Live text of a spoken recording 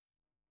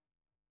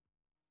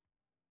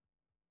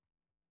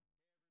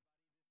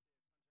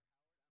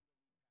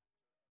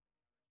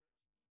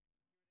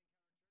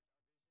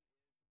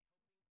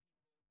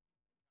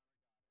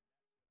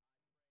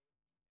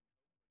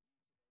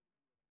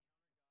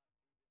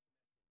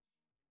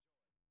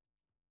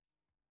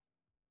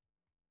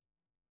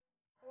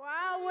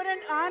what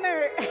an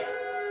honor.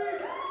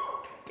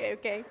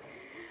 Okay.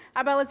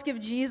 How about let's give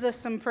Jesus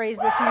some praise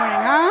this morning,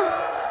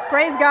 huh?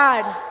 Praise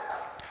God.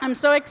 I'm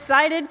so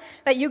excited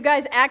that you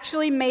guys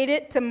actually made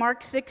it to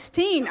Mark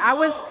 16. I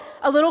was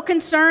a little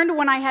concerned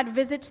when I had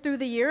visits through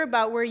the year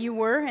about where you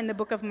were in the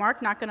book of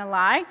Mark, not going to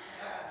lie.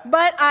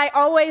 But I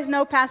always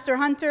know Pastor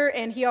Hunter,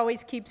 and he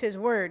always keeps his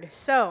word.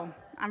 So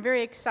I'm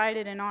very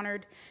excited and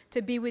honored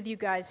to be with you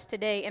guys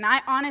today. And I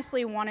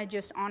honestly want to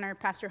just honor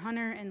Pastor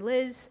Hunter and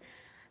Liz.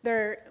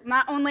 They're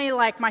not only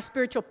like my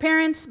spiritual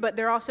parents, but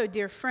they're also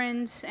dear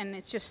friends, and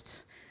it's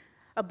just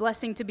a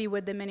blessing to be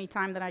with them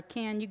anytime that I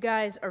can. You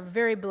guys are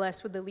very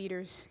blessed with the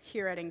leaders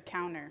here at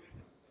Encounter.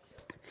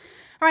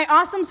 All right,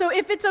 awesome. So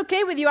if it's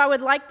okay with you, I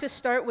would like to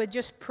start with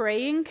just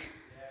praying.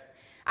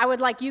 I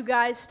would like you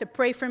guys to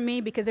pray for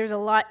me because there's a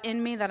lot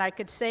in me that I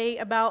could say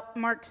about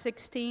Mark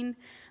 16.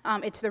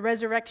 It's the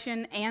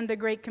resurrection and the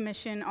Great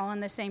Commission all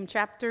in the same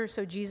chapter,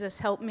 so Jesus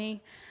help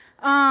me.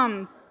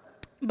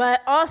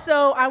 But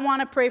also, I want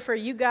to pray for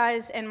you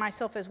guys and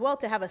myself as well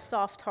to have a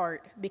soft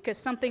heart, because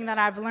something that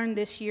I've learned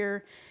this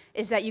year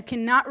is that you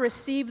cannot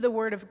receive the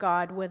word of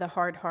God with a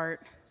hard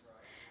heart.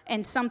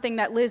 And something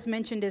that Liz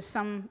mentioned is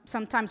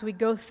sometimes we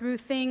go through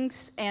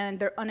things and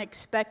they're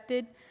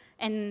unexpected.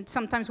 And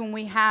sometimes when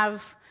we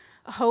have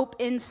hope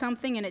in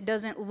something and it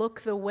doesn't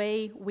look the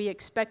way we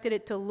expected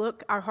it to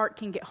look, our heart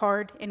can get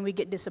hard and we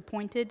get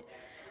disappointed.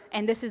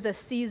 And this is a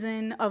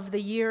season of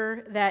the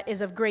year that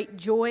is of great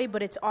joy,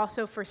 but it's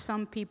also for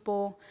some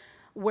people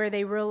where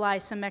they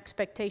realize some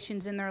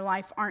expectations in their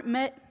life aren't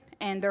met,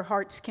 and their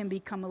hearts can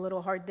become a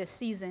little hard this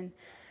season.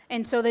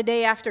 And so the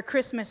day after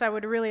Christmas, I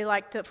would really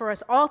like for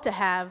us all to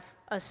have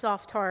a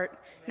soft heart,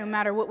 no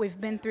matter what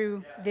we've been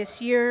through this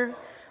year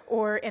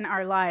or in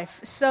our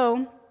life.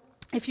 So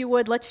if you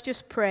would, let's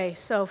just pray.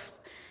 So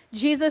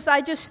Jesus,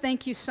 I just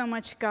thank you so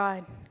much,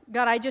 God.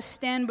 God, I just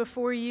stand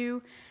before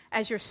you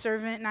as your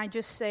servant, and I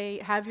just say,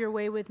 have your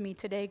way with me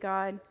today,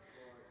 God.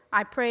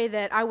 I pray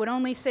that I would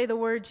only say the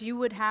words you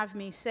would have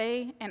me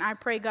say, and I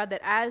pray, God, that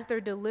as they're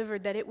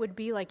delivered, that it would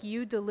be like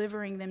you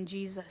delivering them,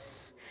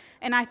 Jesus.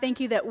 And I thank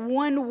you that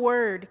one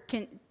word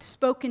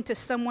spoken to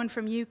someone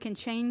from you can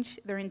change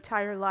their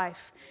entire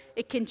life.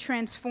 It can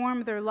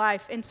transform their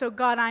life. And so,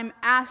 God, I'm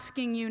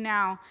asking you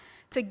now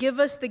to give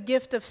us the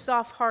gift of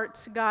soft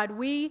hearts, God.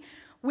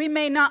 We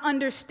may not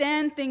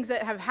understand things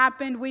that have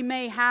happened. We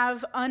may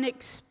have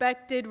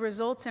unexpected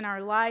results in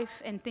our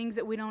life and things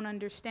that we don't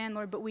understand,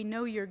 Lord, but we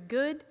know you're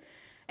good.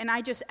 And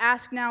I just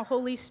ask now,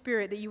 Holy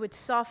Spirit, that you would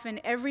soften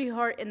every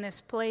heart in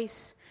this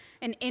place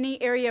and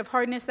any area of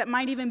hardness that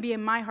might even be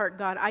in my heart,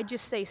 God. I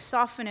just say,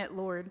 soften it,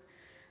 Lord.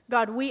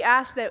 God, we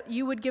ask that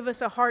you would give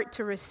us a heart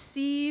to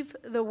receive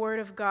the word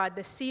of God,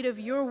 the seed of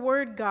your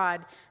word,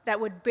 God, that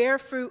would bear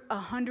fruit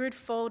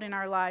 100-fold in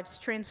our lives,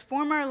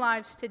 transform our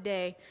lives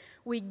today.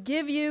 We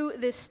give you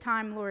this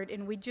time, Lord,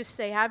 and we just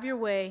say, have your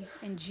way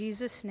in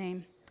Jesus'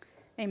 name.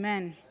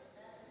 Amen.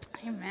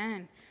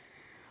 Amen.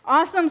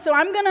 Awesome. So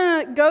I'm going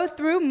to go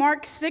through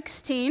Mark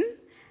 16.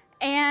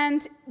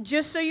 And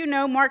just so you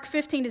know, Mark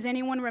 15, does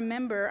anyone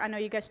remember? I know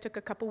you guys took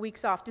a couple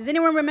weeks off. Does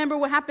anyone remember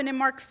what happened in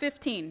Mark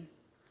 15?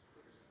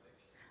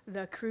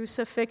 The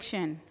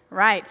crucifixion,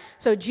 right?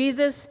 So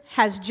Jesus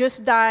has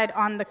just died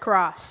on the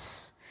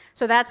cross.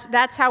 So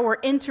that's how we're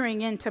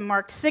entering into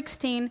Mark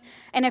 16.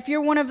 And if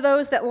you're one of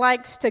those that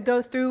likes to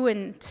go through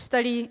and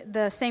study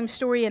the same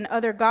story in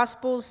other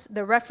Gospels,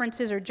 the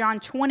references are John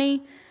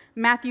 20,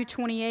 Matthew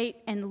 28,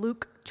 and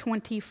Luke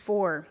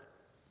 24.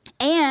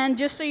 And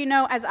just so you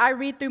know, as I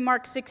read through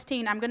Mark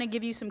 16, I'm going to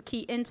give you some key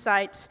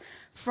insights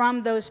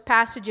from those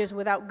passages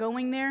without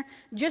going there,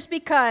 just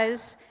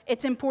because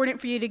it's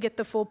important for you to get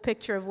the full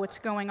picture of what's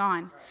going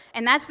on.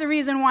 And that's the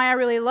reason why I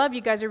really love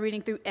you guys are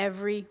reading through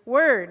every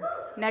word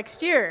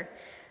next year.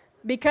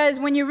 Because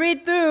when you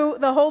read through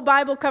the whole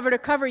Bible cover to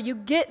cover, you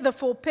get the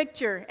full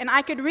picture. And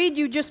I could read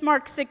you just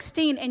Mark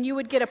 16, and you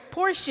would get a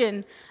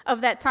portion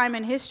of that time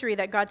in history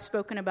that God's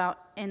spoken about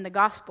in the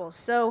Gospels.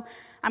 So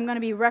I'm going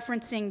to be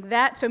referencing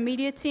that. So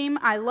media team,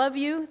 I love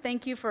you.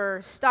 Thank you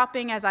for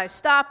stopping as I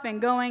stop and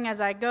going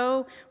as I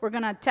go. We're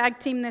going to tag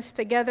team this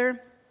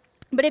together.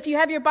 But if you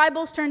have your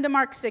Bibles, turn to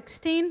Mark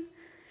 16.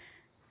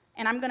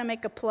 And I'm going to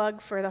make a plug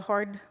for the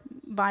hard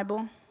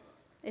Bible.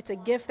 It's a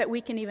gift that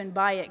we can even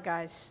buy it,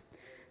 guys.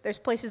 There's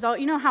places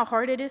you know how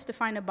hard it is to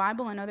find a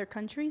Bible in other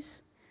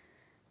countries?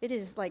 It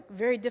is like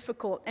very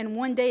difficult. And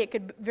one day it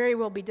could very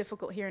well be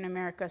difficult here in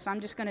America. So I'm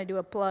just going to do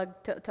a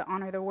plug to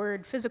honor the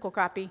word, physical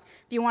copy.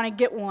 If you want to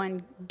get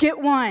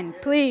one,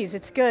 please.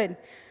 It's good.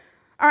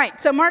 All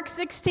right. So Mark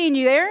 16,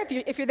 you there?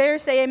 If you're there,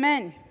 say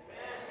amen. Amen.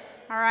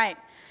 All right.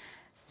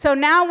 So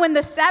now when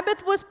the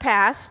Sabbath was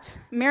passed,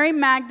 Mary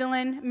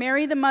Magdalene,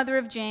 Mary the mother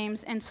of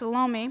James, and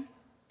Salome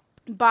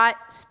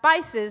bought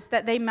spices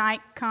that they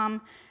might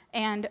come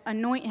and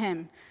anoint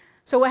him.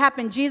 So what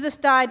happened? Jesus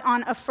died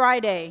on a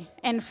Friday,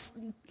 and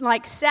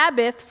like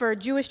Sabbath for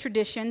Jewish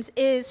traditions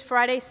is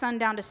Friday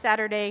sundown to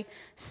Saturday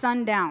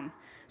sundown.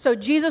 So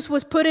Jesus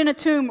was put in a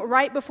tomb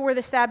right before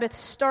the Sabbath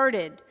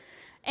started.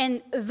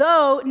 And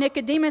though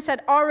Nicodemus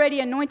had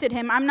already anointed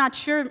him, I'm not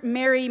sure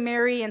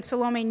Mary, and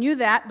Salome knew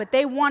that, but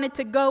they wanted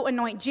to go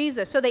anoint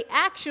Jesus. So they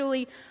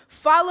actually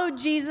followed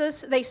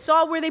Jesus. They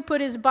saw where they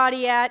put his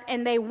body at,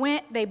 and they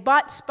went, they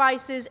bought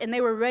spices, and they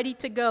were ready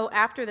to go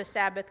after the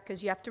Sabbath,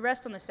 because you have to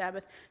rest on the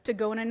Sabbath, to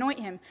go and anoint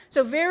him.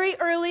 So very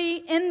early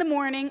in the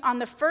morning, on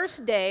the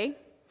first day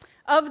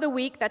of the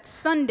week, that's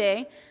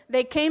Sunday,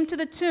 they came to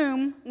the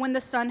tomb when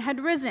the sun had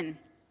risen.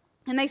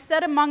 And they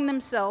said among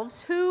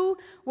themselves, "Who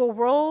will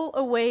roll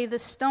away the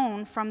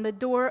stone from the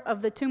door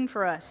of the tomb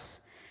for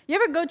us?" You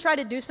ever go try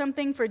to do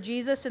something for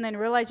Jesus and then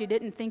realize you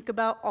didn't think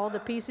about all the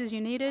pieces you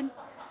needed?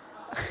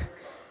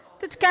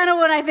 That's kind of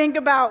what I think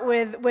about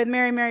with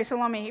Mary,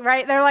 Salome,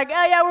 right? They're like,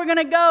 "Oh yeah, we're going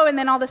to go." And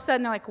then all of a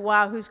sudden they're like,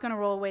 "Wow, who's going to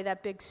roll away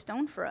that big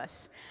stone for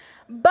us?"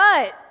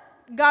 But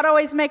God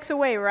always makes a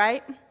way,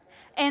 right?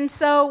 And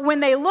so when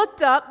they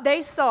looked up,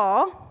 they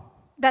saw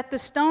that the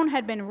stone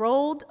had been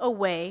rolled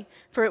away,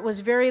 for it was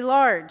very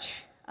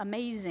large.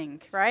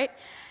 Amazing, right?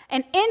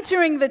 And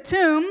entering the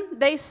tomb,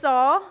 they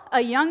saw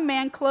a young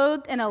man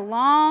clothed in a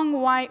long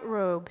white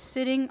robe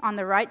sitting on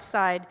the right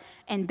side,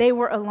 and they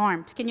were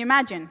alarmed. Can you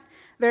imagine?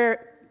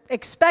 They're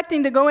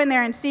expecting to go in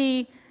there and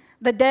see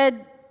the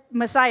dead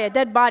Messiah,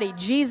 dead body,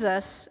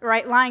 Jesus,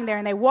 right, lying there,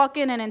 and they walk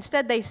in, and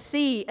instead they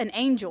see an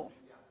angel.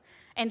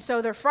 And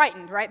so they're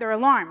frightened, right? They're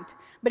alarmed.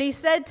 But he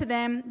said to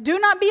them, "Do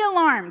not be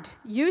alarmed.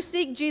 You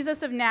seek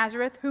Jesus of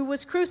Nazareth, who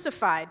was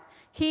crucified.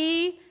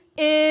 He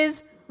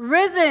is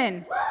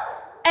risen!"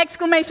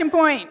 Exclamation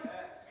point.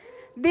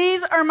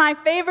 These are my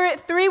favorite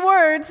 3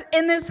 words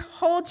in this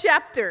whole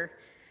chapter.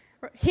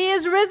 He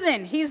is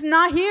risen. He's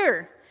not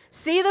here.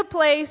 See the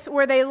place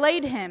where they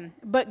laid him.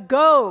 But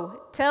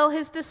go tell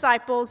his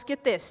disciples,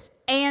 get this,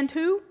 and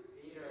who?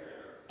 Peter.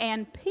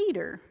 And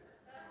Peter.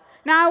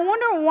 Now I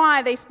wonder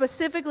why they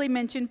specifically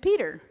mentioned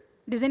Peter.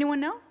 Does anyone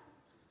know?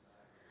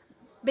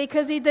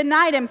 Because he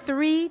denied him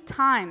 3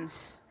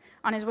 times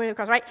on his way to the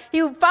cross, right?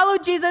 He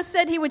followed Jesus,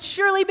 said he would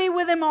surely be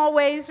with him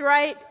always,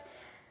 right?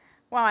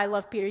 Wow, I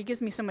love Peter. He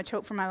gives me so much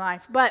hope for my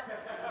life. But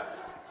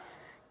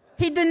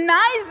he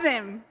denies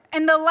him.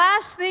 And the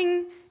last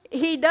thing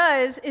he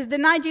does is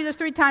deny Jesus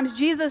 3 times.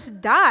 Jesus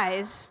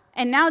dies,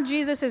 and now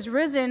Jesus is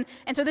risen.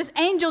 And so this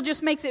angel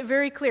just makes it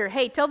very clear.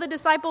 Hey, tell the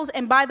disciples,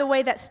 and by the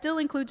way, that still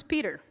includes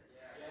Peter.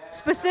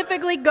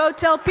 Specifically, go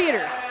tell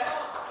Peter.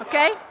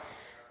 Okay?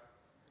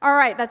 All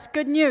right, that's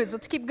good news.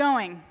 Let's keep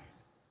going.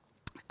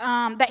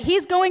 That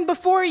he's going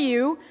before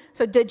you,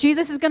 so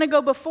Jesus is going to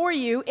go before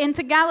you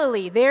into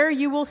Galilee. There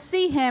you will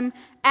see him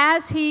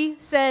as he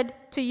said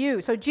to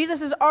you. So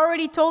Jesus has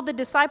already told the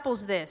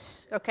disciples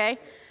this, okay?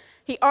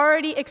 He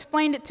already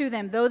explained it to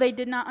them, though they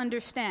did not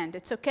understand.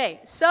 It's okay.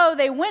 So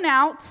they went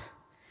out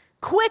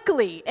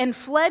quickly and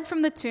fled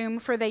from the tomb,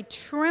 for they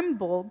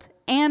trembled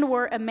and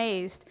were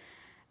amazed.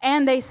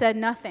 And they said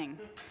nothing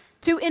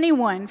to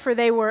anyone, for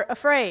they were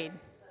afraid.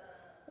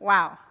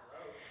 Wow.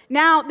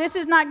 Now, this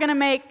is not going to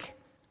make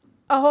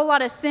a whole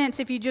lot of sense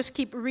if you just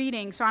keep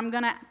reading, so I'm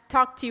going to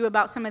talk to you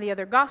about some of the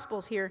other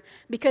Gospels here,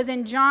 because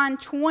in John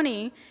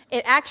 20,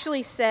 it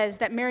actually says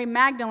that Mary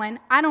Magdalene,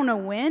 I don't know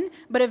when,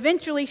 but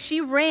eventually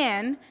she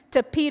ran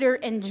to Peter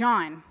and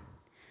John,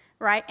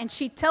 right? And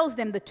she tells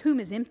them the tomb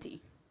is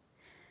empty.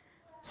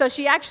 So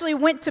she actually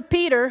went to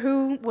Peter,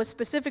 who was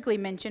specifically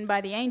mentioned by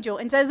the angel,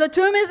 and says, the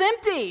tomb is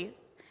empty.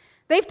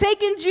 They've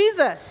taken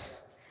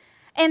Jesus.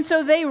 And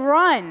so they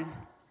run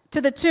to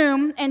the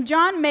tomb, and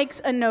John makes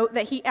a note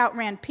that he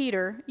outran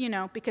Peter,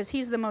 because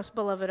he's the most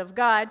beloved of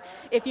God,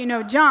 if you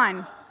know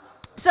John.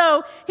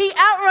 So he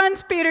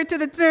outruns Peter to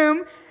the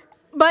tomb,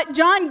 but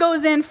John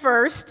goes in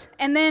first,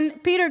 and then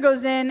Peter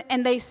goes in,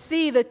 and they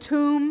see the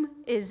tomb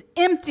is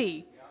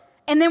empty.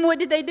 And then what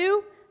did they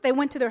do? They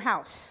went to their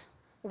house.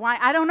 Why?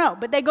 I don't know,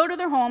 but they go to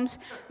their homes.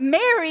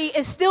 Mary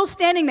is still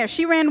standing there.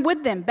 She ran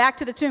with them back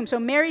to the tomb. So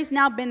Mary's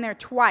now been there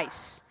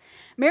twice.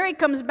 Mary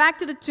comes back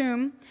to the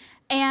tomb,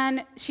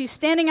 and she's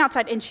standing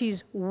outside, and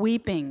she's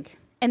weeping.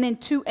 And then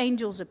 2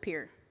 angels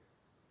appear.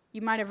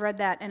 You might have read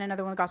that in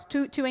another one of the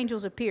Gospels. Two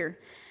angels appear.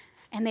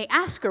 And they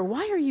ask her,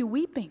 why are you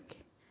weeping?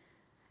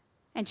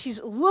 And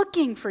she's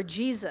looking for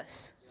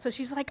Jesus. So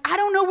she's like, I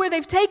don't know where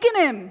they've taken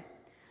him.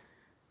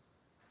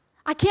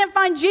 I can't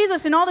find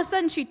Jesus. And all of a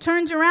sudden, she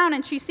turns around,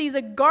 and she sees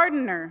a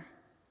gardener,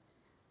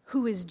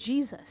 who is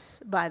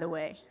Jesus, by the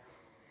way.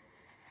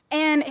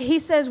 And he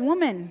says,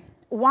 woman,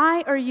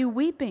 why are you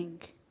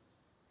weeping?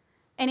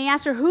 And he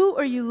asks her, who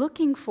are you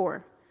looking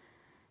for?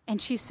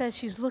 And she says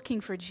she's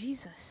looking for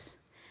Jesus.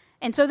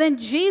 And so then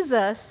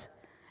Jesus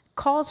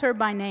calls her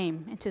by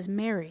name and says,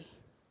 Mary.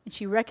 And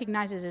she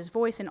recognizes his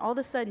voice, and all of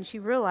a sudden she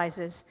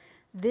realizes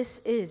this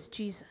is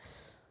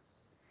Jesus.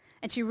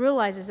 And she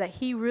realizes that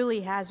he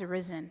really has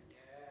arisen.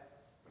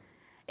 Yes.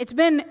 It's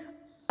been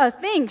a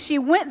thing. She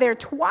went there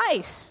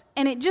twice,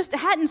 and it just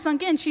hadn't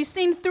sunk in. She's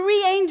seen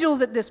 3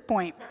 angels at this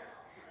point,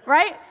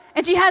 right?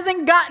 And she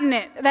hasn't gotten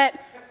it,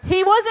 that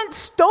he wasn't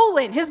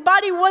stolen. His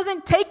body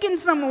wasn't taken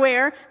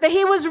somewhere, that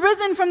he was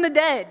risen from the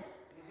dead.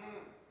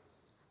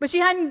 But she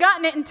hadn't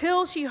gotten it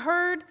until she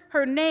heard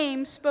her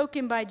name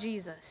spoken by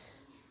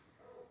Jesus.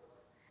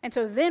 And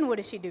so then what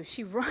does she do?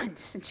 She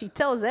runs and she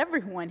tells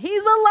everyone,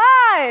 he's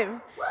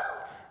alive.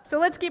 So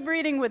let's keep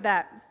reading with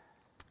that.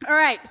 All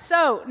right,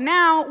 so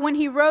now when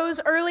he rose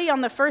early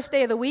on the first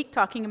day of the week,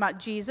 talking about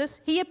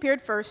Jesus, he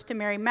appeared first to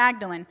Mary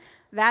Magdalene.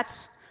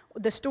 That's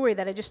the story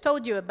that I just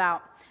told you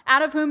about,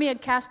 out of whom he had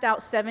cast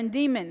out 7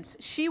 demons.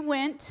 She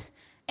went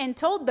and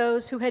told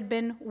those who had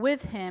been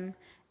with him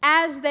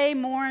as they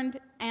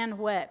mourned and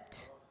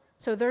wept.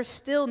 So they're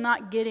still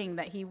not getting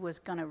that he was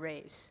going to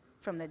raise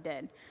from the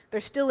dead. They're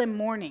still in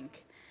mourning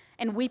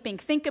and weeping.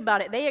 Think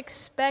about it. They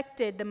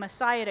expected the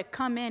Messiah to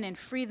come in and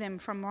free them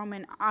from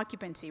Roman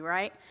occupancy,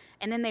 right?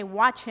 And then they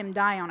watch him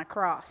die on a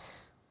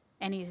cross,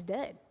 and he's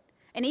dead.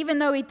 And even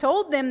though he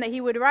told them that he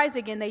would rise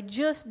again, they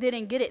just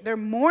didn't get it. They're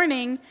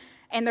mourning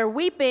and they're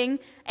weeping.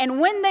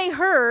 And when they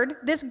heard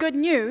this good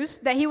news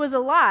that he was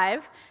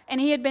alive and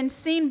he had been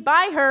seen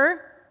by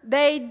her,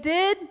 they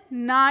did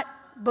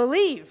not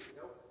believe.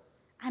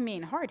 I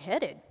mean,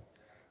 hard-headed,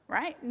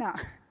 right? No.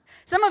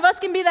 Some of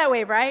us can be that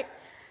way, right?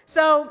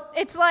 So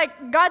it's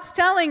like God's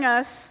telling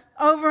us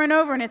over and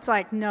over, and it's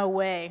like, no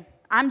way.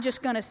 I'm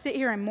just going to sit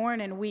here and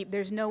mourn and weep.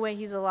 There's no way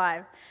he's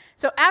alive.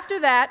 So after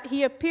that,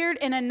 he appeared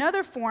in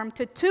another form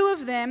to 2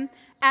 of them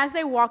as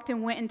they walked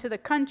and went into the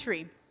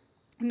country.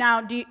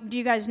 Now, do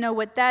you guys know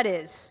what that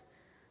is?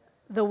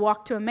 The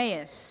walk to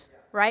Emmaus,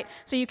 right?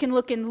 So you can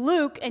look in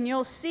Luke, and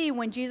you'll see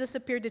when Jesus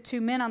appeared to 2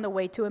 men on the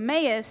way to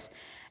Emmaus,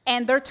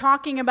 and they're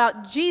talking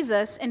about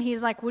Jesus, and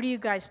he's like, what are you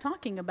guys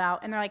talking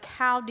about? And they're like,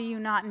 how do you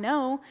not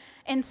know?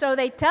 And so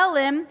they tell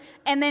him,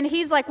 and then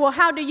he's like, well,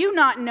 how do you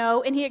not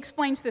know? And he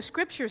explains the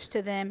scriptures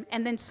to them,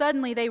 and then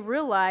suddenly they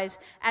realize,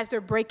 as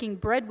they're breaking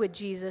bread with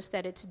Jesus,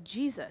 that it's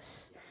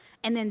Jesus.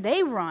 And then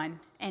they run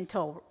and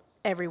told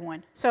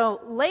everyone.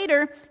 So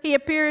later, he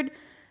appeared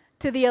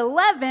to the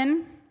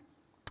 11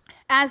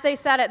 as they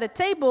sat at the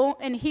table,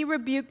 and he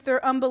rebuked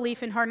their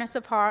unbelief and hardness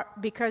of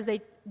heart because they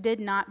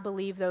did not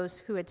believe those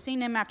who had seen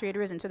him after he had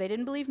risen. So they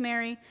didn't believe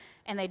Mary,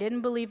 and they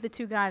didn't believe the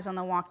 2 guys on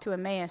the walk to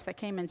Emmaus that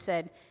came and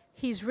said,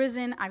 he's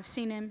risen, I've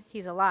seen him,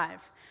 he's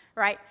alive,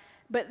 right?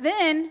 But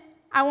then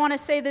I want to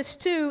say this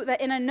too,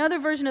 that in another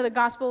version of the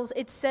Gospels,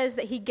 it says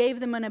that he gave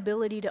them an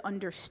ability to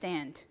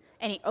understand,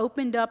 and he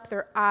opened up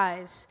their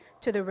eyes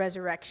to the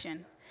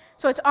resurrection.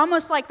 So it's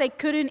almost like they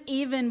couldn't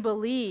even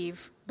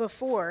believe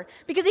before,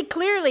 because he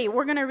clearly,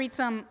 we're going to read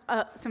some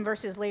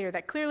verses later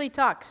that clearly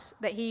talks,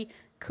 that he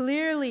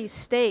clearly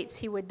states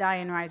he would die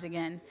and rise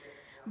again.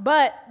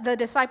 But the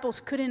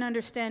disciples couldn't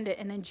understand it,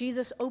 and then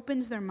Jesus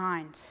opens their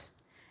minds,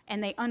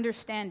 and they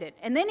understand it.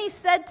 And then he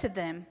said to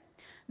them,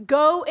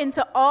 go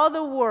into all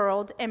the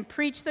world and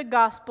preach the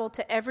gospel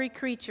to every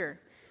creature.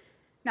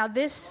 Now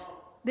this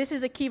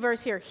is a key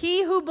verse here.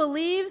 He who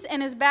believes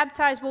and is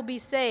baptized will be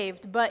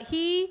saved, but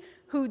he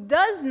who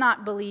does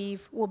not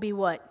believe will be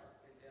what?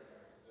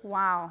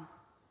 Wow.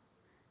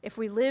 If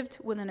we lived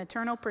with an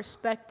eternal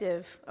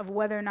perspective of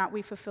whether or not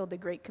we fulfilled the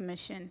Great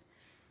Commission,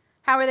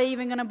 how are they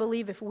even going to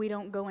believe if we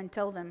don't go and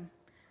tell them?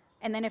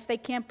 And then if they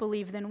can't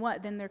believe, then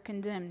what? Then they're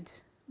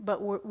condemned.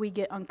 But we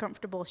get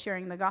uncomfortable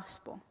sharing the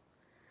gospel.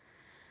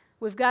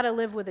 We've got to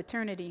live with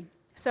eternity.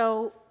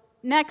 So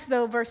next,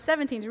 though, verse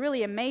 17 is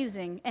really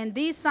amazing. And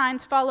these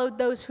signs followed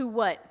those who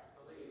what?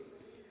 Believe.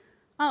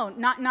 Oh,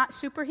 not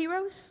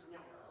superheroes? No.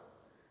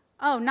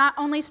 Oh, not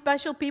only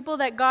special people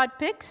that God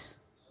picks?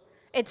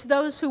 It's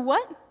those who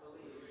what?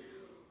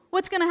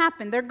 What's going to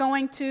happen? They're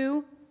going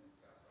to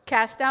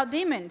cast out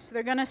demons.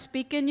 They're going to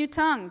speak in new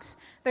tongues.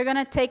 They're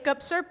going to take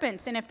up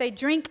serpents. And if they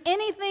drink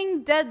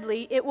anything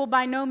deadly, it will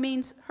by no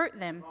means hurt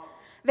them.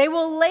 They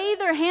will lay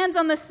their hands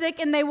on the sick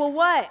and they will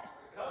what?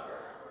 Recover.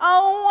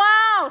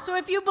 Oh, wow. So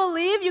if you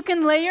believe, you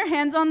can lay your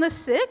hands on the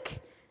sick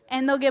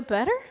and they'll get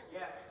better?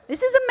 Yes.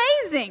 This is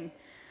amazing.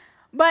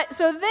 But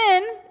so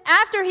then,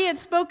 after he had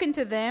spoken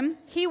to them,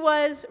 he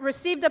was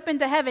received up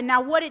into heaven. Now,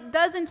 what it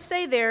doesn't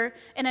say there,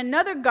 in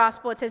another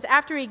gospel, it says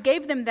after he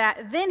gave them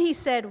that, then he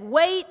said,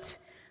 wait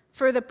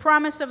for the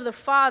promise of the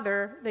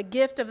Father, the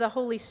gift of the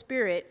Holy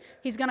Spirit.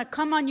 He's going to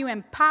come on you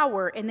in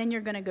power, and then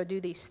you're going to go do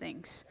these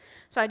things.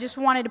 So I just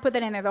wanted to put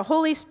that in there. The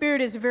Holy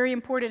Spirit is very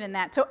important in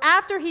that. So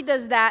after he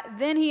does that,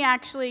 then he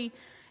actually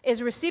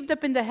is received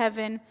up into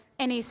heaven,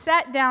 and he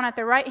sat down at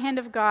the right hand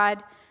of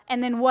God,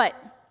 and then what?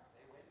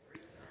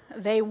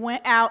 They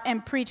went out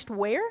and preached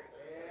where?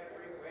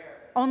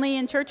 Everywhere. Only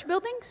in church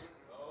buildings?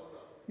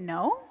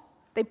 No.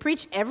 They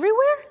preached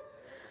everywhere?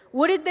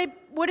 What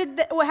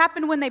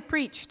happened when they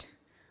preached?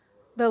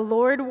 The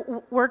Lord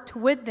worked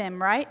with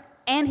them, right?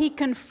 And he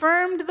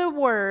confirmed the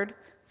word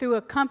through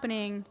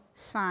accompanying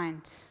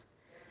signs.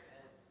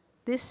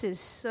 This is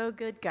so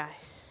good,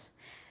 guys.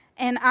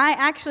 And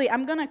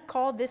I'm going to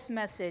call this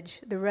message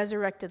the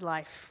resurrected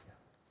life.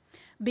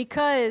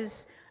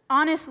 Because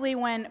honestly,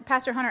 when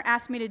Pastor Hunter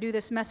asked me to do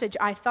this message,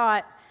 I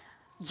thought,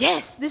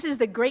 yes, this is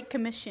the Great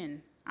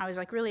Commission. I was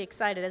like really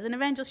excited. As an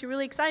evangelist, you're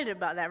really excited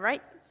about that,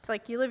 right? It's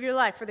like you live your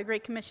life for the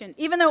Great Commission.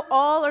 Even though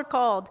all are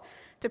called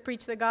to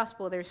preach the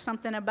gospel, there's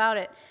something about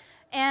it.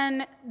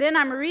 And then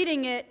I'm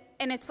reading it,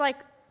 and it's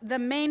like the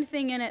main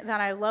thing in it that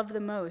I love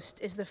the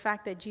most is the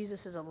fact that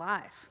Jesus is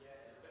alive.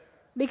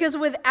 Because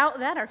without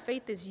that, our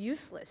faith is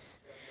useless.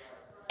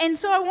 And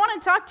so I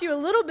want to talk to you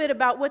a little bit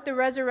about what the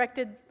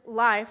resurrected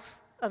life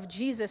of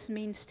Jesus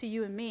means to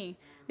you and me.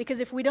 Because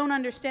if we don't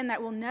understand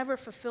that, we'll never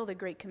fulfill the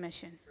Great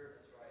Commission.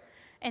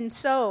 And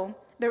so,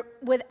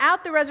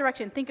 without the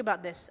resurrection, think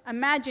about this.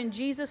 Imagine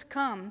Jesus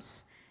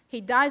comes,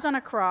 he dies on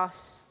a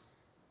cross,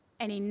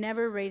 and he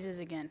never raises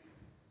again.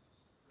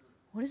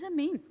 What does that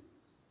mean?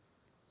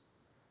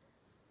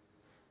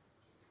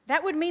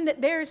 That would mean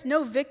that there's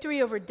no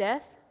victory over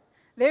death.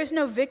 There's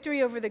no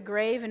victory over the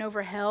grave and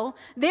over hell.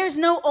 There's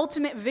no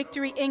ultimate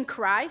victory in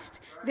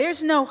Christ.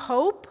 There's no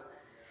hope.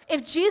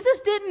 If Jesus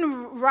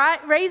didn't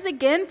raise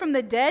again from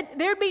the dead,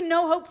 there'd be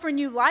no hope for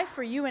new life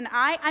for you and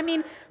I. I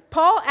mean,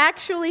 Paul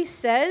actually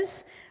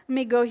says, let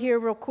me go here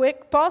real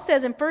quick. Paul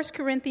says in 1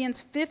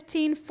 Corinthians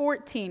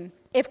 15:14,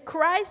 if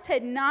Christ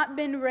had not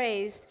been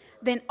raised,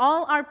 then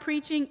all our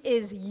preaching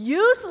is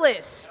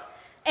useless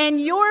and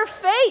your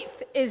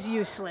faith is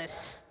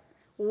useless.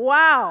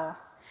 Wow.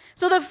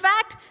 So the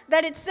fact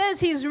that it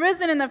says he's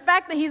risen and the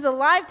fact that he's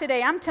alive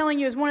today, I'm telling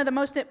you, is one of the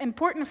most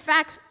important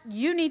facts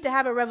you need to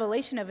have a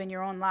revelation of in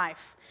your own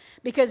life.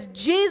 Because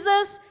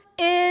Jesus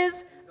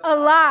is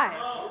alive.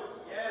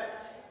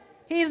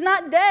 He's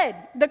not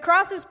dead. The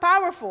cross is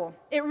powerful.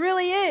 It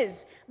really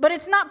is. But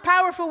it's not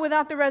powerful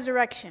without the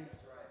resurrection.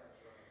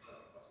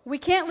 We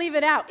can't leave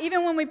it out.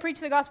 Even when we preach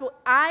the gospel,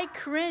 I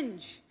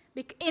cringe.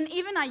 And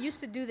even I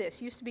used to do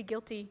this. Used to be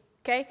guilty,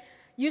 okay?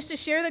 Used to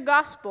share the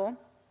gospel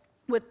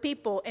with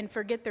people and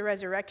forget the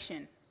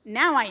resurrection.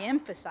 Now I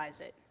emphasize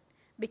it.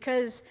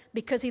 Because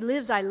he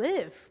lives, I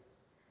live.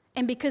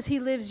 And because he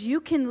lives,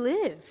 you can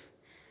live.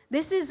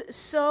 This is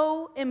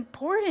so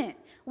important.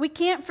 We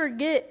can't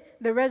forget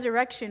the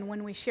resurrection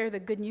when we share the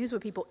good news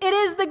with people. It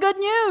is the good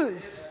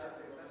news.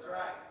 That's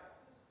right.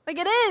 Like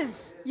it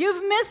is.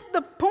 You've missed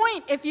the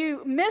point if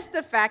you miss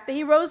the fact that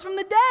he rose from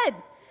the dead.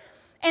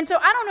 And so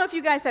I don't know if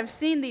you guys have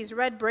seen these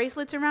red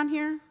bracelets around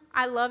here.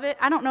 I love it.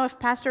 I don't know if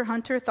Pastor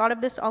Hunter thought of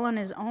this all on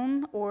his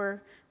own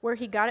or where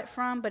he got it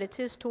from, but it's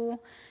his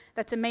tool.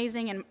 That's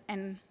amazing,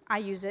 and I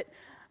use it.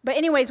 But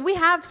anyways, we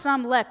have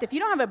some left. If you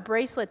don't have a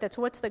bracelet that's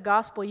what's the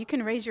gospel, you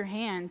can raise your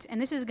hand,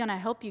 and this is going to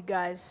help you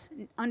guys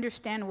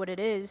understand what it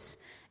is.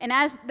 And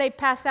as they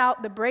pass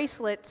out the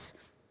bracelets,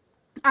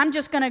 I'm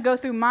just going to go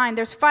through mine.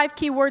 There's 5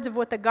 key words of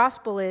what the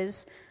gospel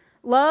is.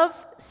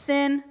 Love,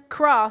 sin,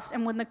 cross.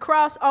 And when the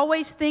cross,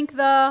 always think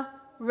the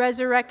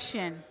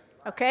resurrection.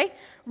 Okay?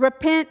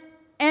 Repent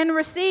and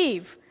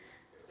receive.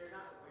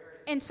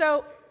 And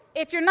so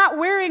if you're not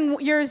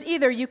wearing yours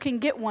either, you can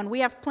get one.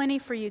 We have plenty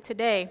for you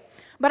today.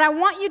 But I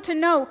want you to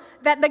know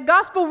that the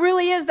gospel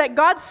really is that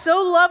God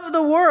so loved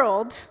the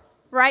world,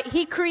 right?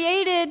 He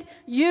created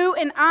you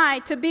and I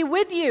to be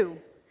with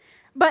you.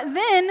 But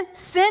then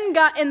sin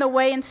got in the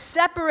way and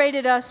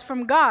separated us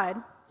from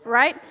God,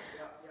 right?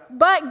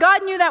 But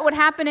God knew that would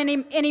happen, and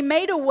he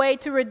made a way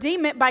to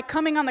redeem it by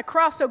coming on the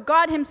cross. So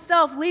God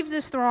himself leaves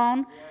his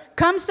throne,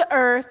 comes to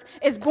earth,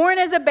 is born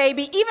as a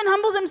baby, even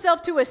humbles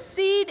himself to a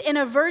seed in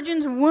a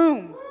virgin's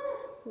womb.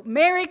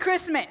 Merry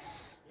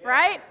Christmas,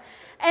 right?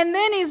 And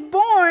then he's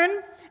born,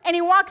 and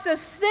he walks a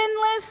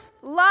sinless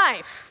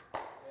life.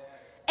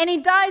 And he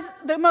dies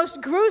the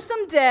most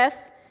gruesome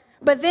death,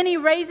 but then he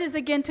raises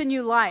again to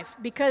new life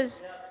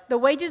because the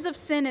wages of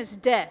sin is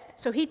death.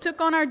 So he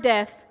took on our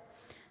death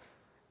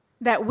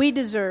that we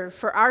deserve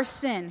for our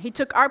sin. He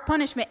took our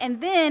punishment,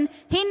 and then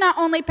he not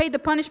only paid the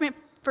punishment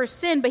for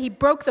sin, but he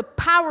broke the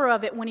power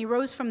of it when he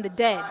rose from the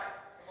dead.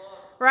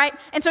 Right?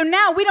 And so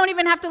now we don't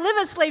even have to live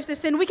as slaves to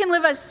sin. We can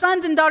live as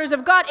sons and daughters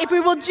of God if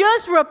we will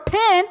just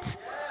repent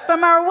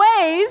from our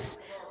ways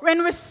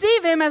and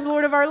receive him as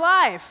Lord of our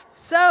life.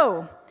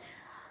 So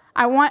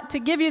I want to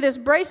give you this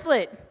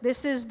bracelet.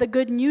 This is the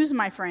good news,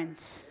 my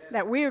friends,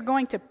 that we are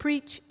going to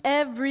preach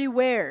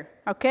everywhere.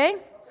 Okay?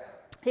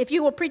 If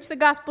you will preach the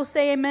gospel,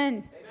 say amen.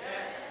 Amen.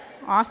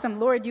 Awesome.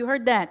 Lord, you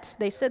heard that.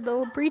 They said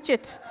they'll preach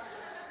it.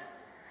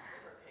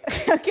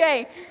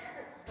 Okay.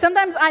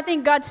 Sometimes I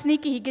think God's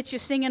sneaky. He gets you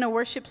singing a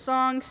worship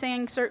song,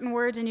 saying certain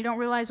words, and you don't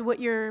realize what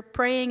you're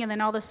praying, and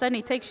then all of a sudden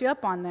he takes you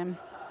up on them.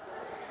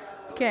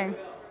 Okay.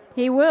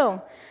 He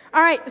will.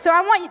 All right. So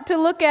I want you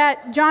to look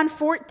at John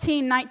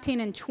 14, 19,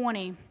 and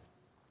 20,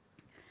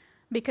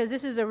 because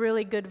this is a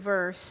really good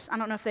verse. I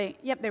don't know if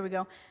there we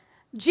go.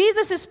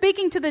 Jesus is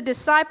speaking to the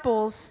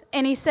disciples,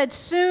 and he said,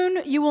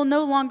 soon you will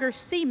no longer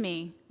see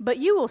me, but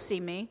you will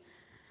see me.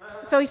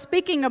 So he's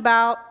speaking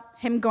about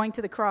him going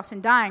to the cross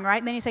and dying, right?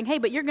 And then he's saying, hey,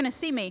 but you're going to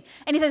see me.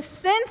 And he says,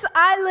 since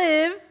I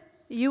live,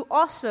 you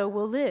also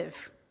will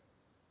live.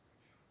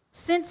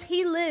 Since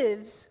he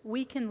lives,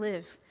 we can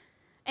live.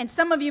 And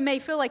some of you may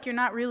feel like you're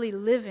not really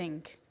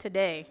living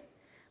today,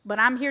 but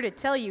I'm here to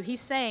tell you,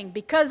 he's saying,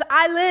 because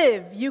I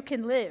live, you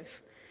can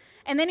live.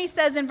 And then he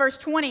says in verse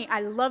 20,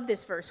 I love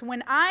this verse,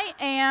 when I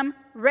am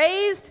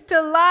raised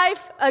to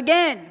life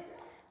again.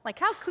 Like,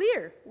 how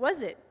clear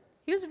was it?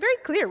 He was very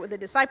clear with the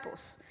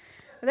disciples.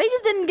 They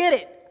just didn't get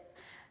it.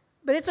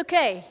 But it's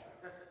okay.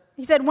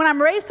 He said, when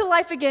I'm raised to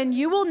life again,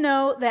 you will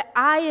know that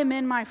I am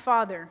in my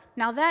Father.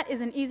 Now, that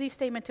is an easy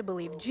statement to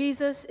believe.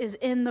 Jesus is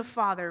in the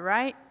Father,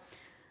 right?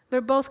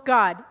 They're both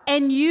God.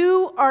 And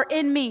you are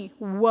in me.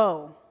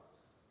 Whoa.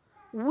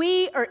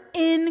 We are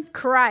in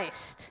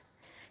Christ.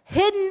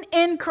 Hidden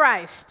in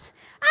Christ.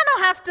 I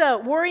don't have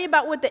to worry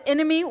about what the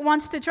enemy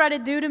wants to try to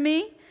do to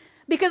me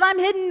because I'm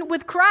hidden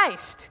with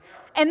Christ.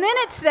 And then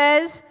it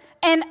says,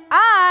 and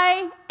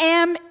I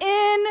am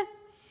in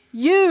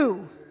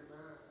you.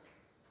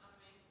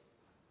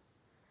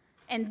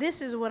 And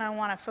this is what I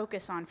want to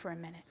focus on for a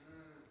minute.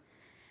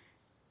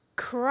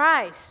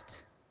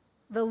 Christ,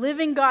 the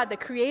living God, the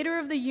creator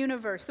of the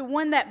universe, the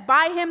one that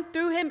by him,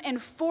 through him,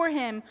 and for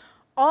him,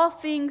 all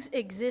things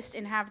exist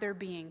and have their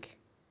being,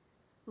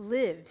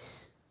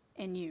 lives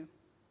in you.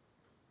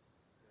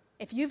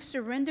 If you've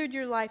surrendered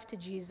your life to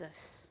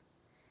Jesus,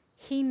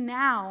 he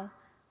now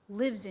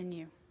lives in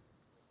you.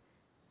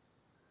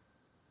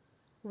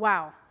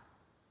 Wow.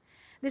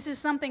 This is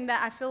something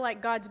that I feel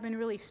like God's been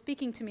really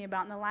speaking to me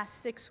about in the last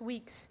 6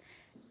 weeks,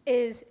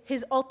 is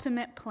his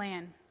ultimate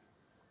plan.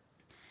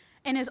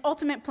 And his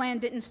ultimate plan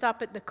didn't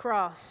stop at the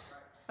cross,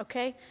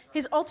 okay?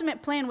 His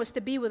ultimate plan was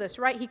to be with us,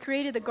 right? He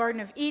created the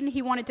Garden of Eden.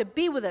 He wanted to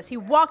be with us. He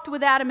walked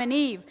with Adam and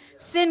Eve.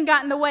 Sin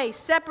got in the way,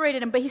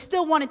 separated him, but he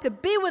still wanted to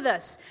be with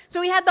us.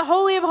 So he had the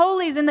Holy of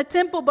Holies in the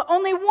temple, but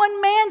only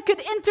one man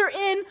could enter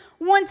in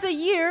once a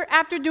year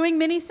after doing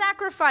many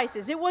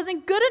sacrifices. It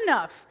wasn't good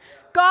enough.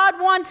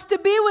 God wants to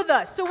be with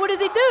us. So what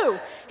does he do?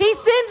 He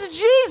sends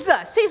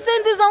Jesus. He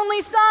sends his only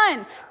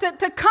son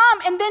to come.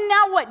 And then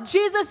now what?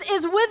 Jesus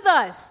is with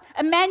us.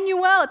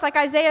 Emmanuel. It's like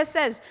Isaiah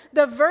says,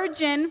 the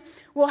virgin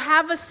will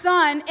have a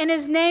son and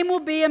his name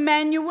will be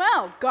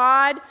Emmanuel.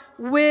 God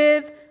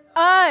with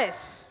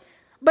us.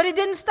 But it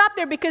didn't stop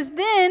there because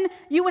then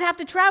you would have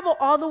to travel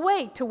all the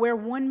way to where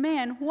one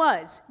man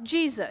was,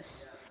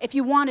 Jesus, if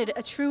you wanted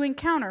a true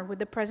encounter with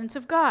the presence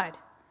of God.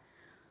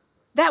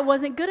 That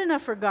wasn't good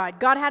enough for God.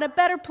 God had a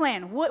better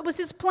plan. What was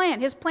his plan?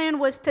 His plan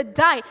was to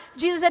die.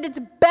 Jesus said, it's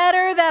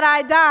better that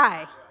I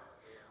die.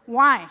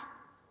 Why?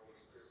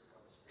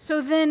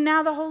 So then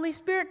now the Holy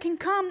Spirit can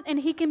come and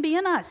he can be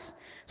in us.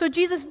 So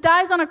Jesus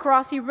dies on a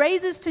cross. He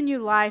raises to new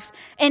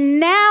life. And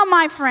now,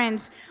 my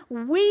friends,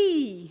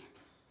 we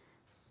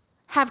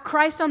have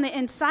Christ on the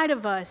inside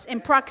of us.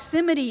 And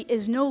proximity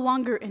is no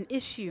longer an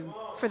issue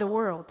for the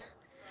world.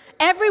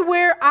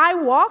 Everywhere I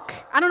walk,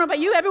 I don't know about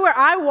you, everywhere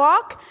I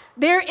walk,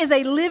 there is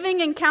a living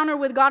encounter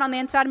with God on the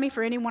inside of me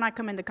for anyone I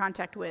come into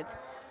contact with.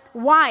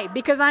 Why?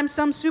 Because I'm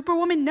some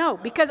superwoman? No,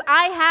 because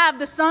I have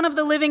the Son of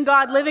the living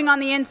God living on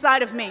the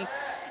inside of me.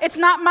 It's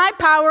not my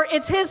power,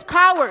 it's his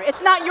power.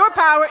 It's not your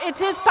power, it's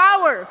his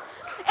power.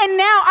 And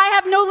now I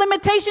have no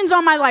limitations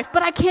on my life,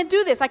 but I can't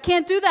do this, I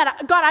can't do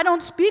that. God, I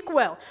don't speak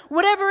well.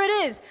 Whatever it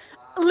is.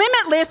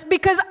 Limitless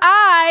because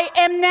I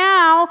am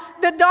now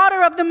the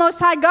daughter of the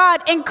Most High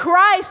God and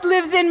Christ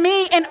lives in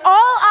me and all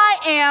I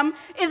am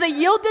is a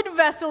yielded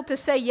vessel to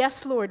say,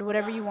 yes, Lord,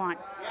 whatever you want.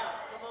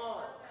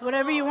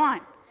 Whatever you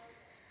want.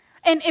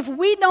 And if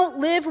we don't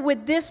live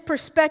with this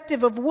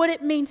perspective of what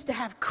it means to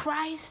have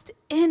Christ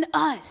in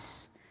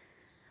us,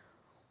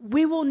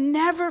 we will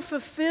never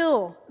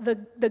fulfill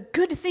the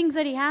good things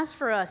that he has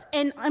for us.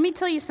 And let me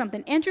tell you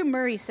something. Andrew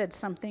Murray said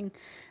something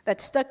that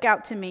stuck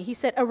out to me. He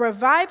said, a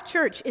revived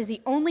church is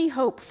the only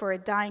hope for a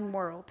dying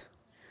world.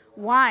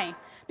 Why?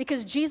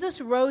 Because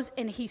Jesus rose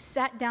and he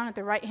sat down at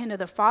the right hand of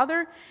the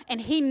Father, and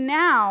he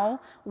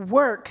now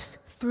works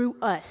through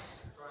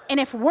us. And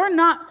if we're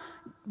not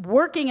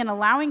working and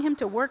allowing him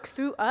to work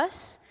through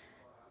us,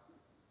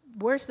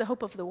 where's the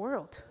hope of the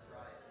world?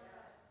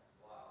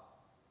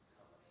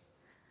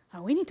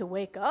 Oh, we need to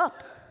wake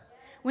up.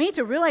 We need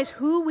to realize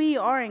who we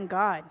are in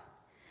God.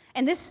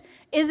 And this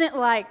isn't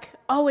like,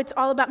 oh, it's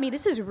all about me.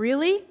 This is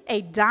really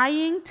a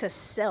dying to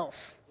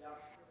self.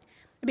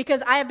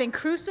 Because I have been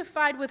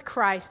crucified with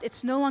Christ.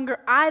 It's no longer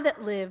I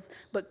that live,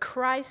 but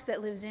Christ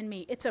that lives in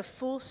me. It's a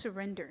full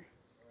surrender.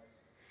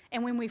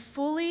 And when we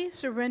fully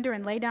surrender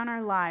and lay down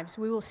our lives,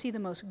 we will see the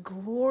most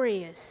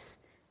glorious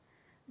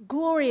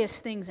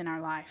things in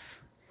our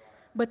life.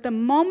 But the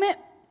moment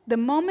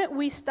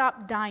we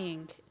stop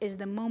dying is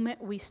the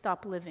moment we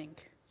stop living.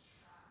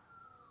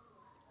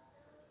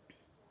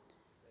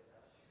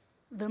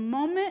 The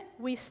moment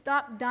we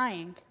stop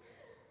dying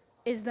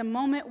is the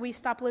moment we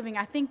stop living.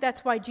 I think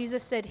that's why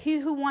Jesus said, he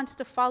who wants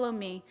to follow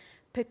me,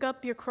 pick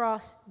up your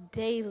cross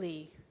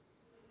daily.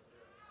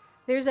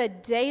 There's a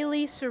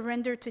daily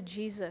surrender to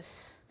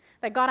Jesus.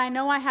 That God, I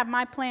know I have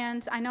my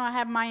plans. I know I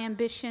have my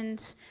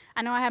ambitions.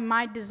 I know I have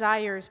my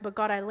desires. But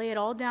God, I lay it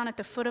all down at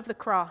the foot of the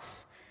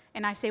cross.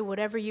 And I say,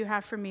 whatever you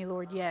have for me,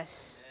 Lord,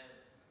 yes.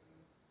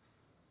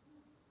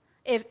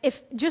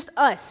 If just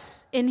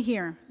us in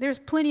here, there's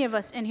plenty of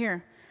us in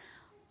here,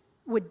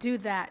 would do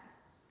that,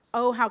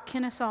 oh, how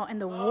Kennesaw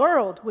and the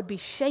world would be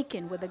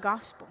shaken with the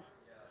gospel.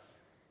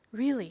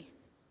 Really.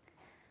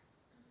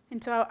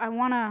 And so I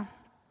want to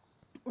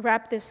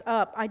wrap this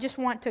up. I just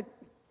want to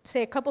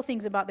say a couple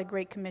things about the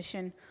Great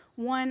Commission.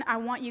 One, I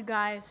want you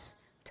guys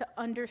to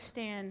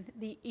understand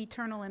the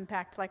eternal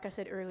impact, like I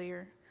said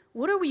earlier.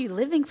 What are we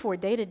living for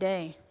day to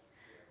day?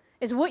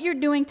 Is what you're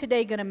doing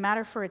today going to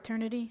matter for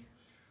eternity?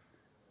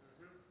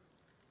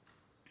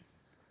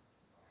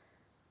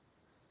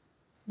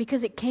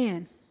 because it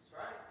can.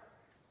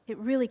 It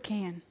really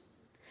can.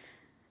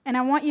 And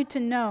I want you to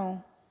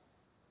know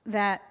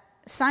that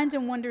signs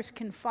and wonders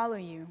can follow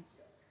you.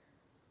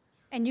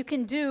 And you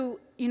can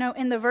do,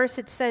 in the verse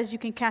it says you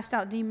can cast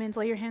out demons,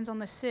 lay your hands on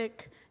the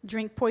sick,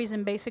 drink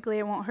poison, basically,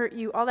 it won't hurt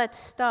you, all that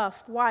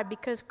stuff. Why?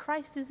 Because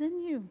Christ is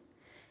in you.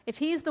 If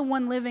he's the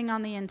one living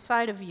on the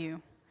inside of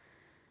you,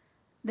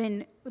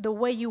 then the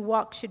way you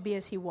walk should be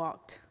as he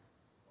walked.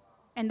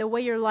 And the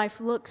way your life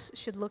looks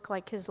should look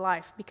like his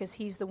life because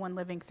he's the one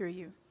living through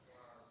you.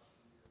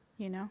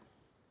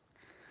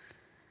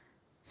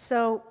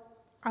 So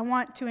I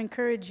want to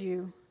encourage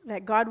you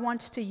that God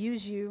wants to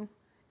use you,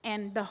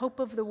 and the hope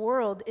of the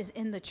world is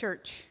in the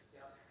church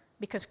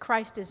because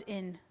Christ is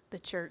in the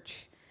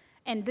church.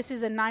 And this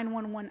is a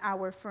 911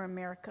 hour for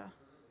America.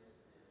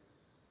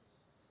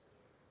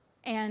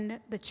 And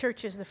the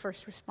church is the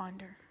first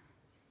responder.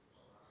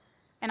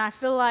 And I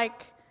feel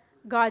like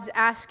God's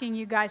asking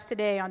you guys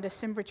today on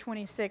December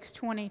 26,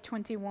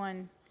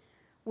 2021,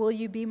 will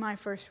you be my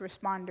first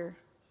responder?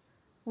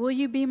 Will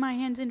you be my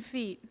hands and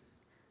feet?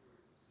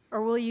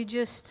 Or will you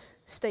just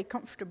stay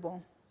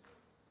comfortable?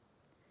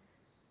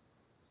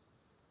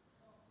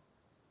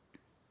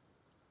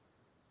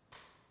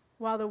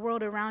 While the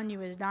world around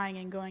you is dying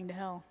and going to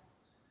hell.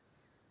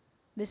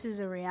 This is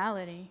a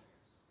reality.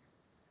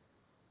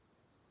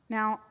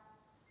 Now,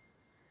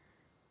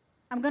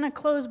 I'm going to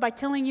close by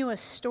telling you a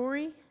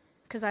story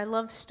because I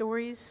love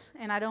stories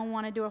and I don't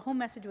want to do a whole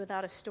message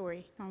without a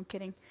story. No, I'm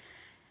kidding.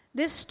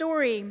 This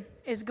story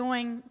is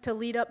going to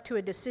lead up to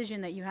a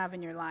decision that you have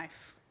in your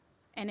life.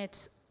 And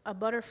it's a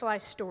butterfly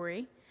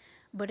story,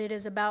 but it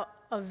is about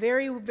a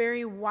very,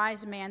 very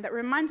wise man that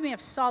reminds me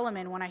of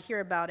Solomon when I hear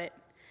about it.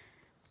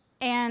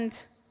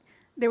 And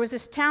there was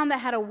this town that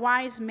had a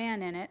wise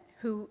man in it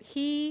who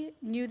he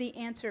knew the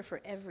answer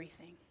for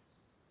everything.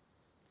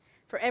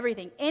 For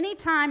everything.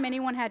 Anytime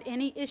anyone had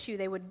any issue,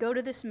 they would go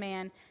to this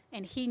man,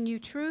 and he knew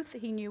truth,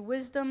 he knew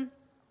wisdom,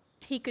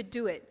 he could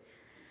do it.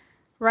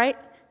 Right?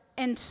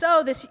 And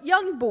so this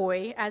young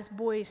boy, as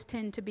boys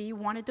tend to be,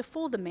 wanted to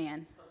fool the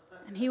man.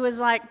 And he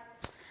was like,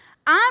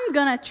 I'm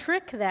going to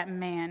trick that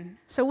man.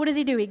 So what does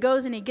he do? He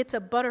goes and he gets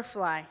a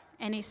butterfly.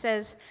 And he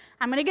says,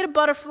 I'm going to get a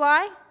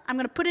butterfly. I'm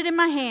going to put it in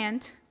my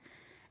hand.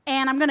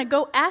 And I'm going to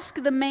go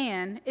ask the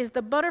man, is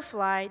the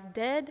butterfly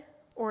dead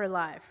or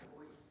alive?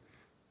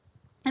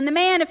 And the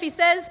man, if he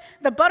says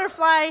the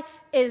butterfly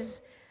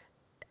is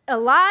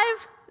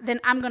alive, then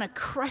I'm going to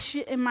crush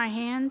it in my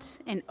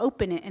hand and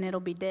open it and it'll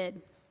be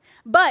dead.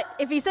 But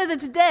if he says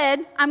it's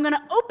dead, I'm going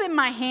to open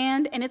my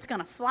hand and it's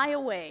going to fly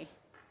away.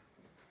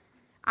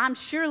 I'm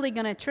surely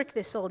going to trick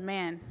this old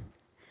man.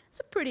 It's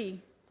a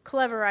pretty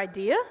clever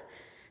idea.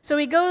 So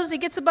he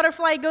gets the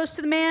butterfly, he goes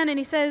to the man and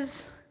he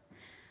says,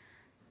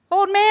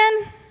 old man,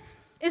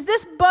 is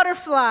this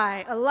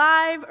butterfly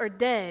alive or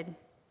dead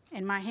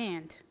in my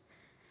hand?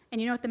 And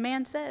you know what the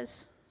man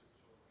says?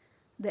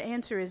 The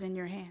answer is in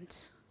your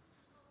hands.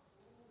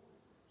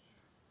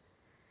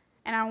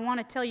 And I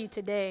want to tell you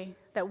today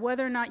that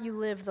whether or not you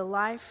live the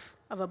life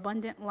of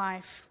abundant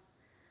life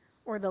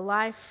or the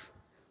life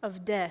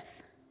of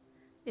death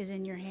is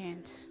in your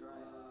hands.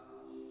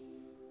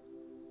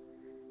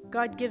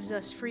 God gives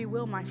us free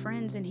will, my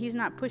friends, and he's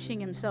not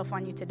pushing himself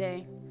on you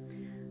today.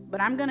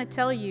 But I'm going to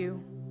tell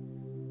you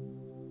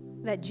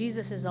that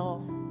Jesus is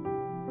all.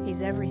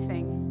 He's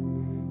everything.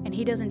 And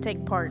he doesn't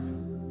take part.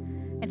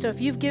 And so if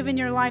you've given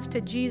your life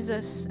to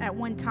Jesus at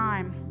one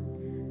time,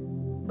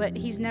 but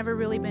he's never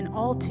really been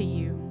all to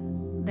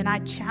you, then I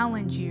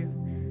challenge you,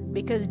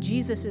 because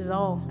Jesus is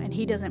all and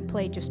he doesn't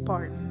play just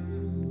part.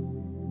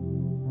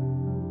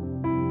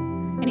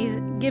 And he's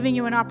giving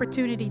you an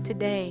opportunity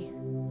today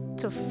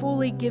to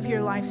fully give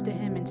your life to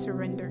him and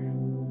surrender.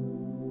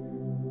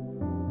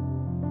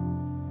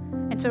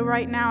 And so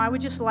right now, I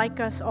would just like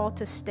us all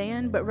to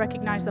stand, but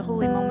recognize the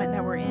holy moment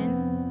that we're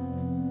in.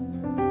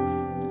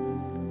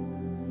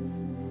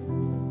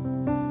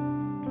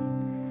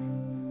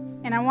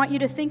 And I want you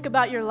to think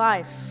about your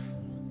life.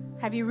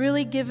 Have you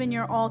really given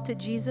your all to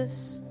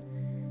Jesus?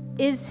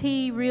 Is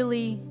he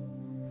really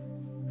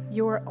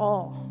your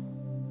all?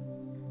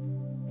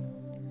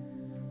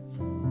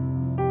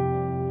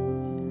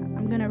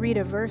 I'm going to read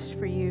a verse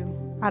for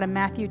you out of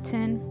Matthew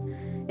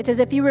 10. It says,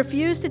 if you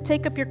refuse to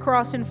take up your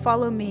cross and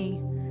follow me,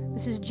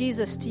 this is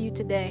Jesus to you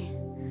today,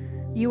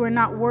 you are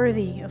not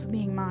worthy of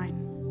being mine.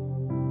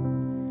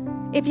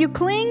 If you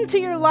cling to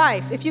your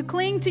life, if you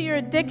cling to your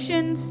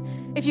addictions,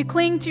 if you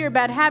cling to your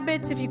bad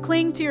habits, if you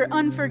cling to your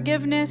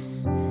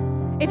unforgiveness,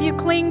 if you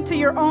cling to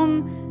your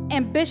own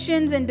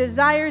ambitions and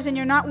desires and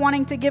you're not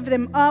wanting to give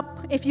them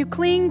up, if you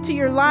cling to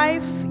your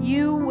life,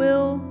 you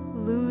will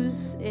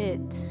lose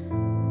it.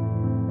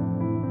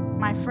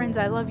 My friends,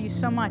 I love you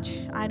so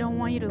much. I don't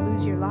want you to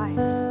lose your life.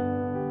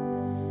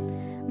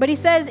 But he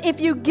says,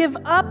 if you give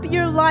up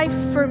your life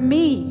for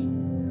me,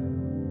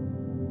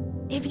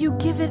 if you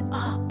give it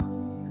up,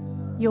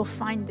 you'll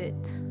find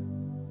it.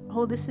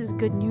 Oh, this is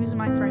good news,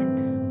 my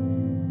friends.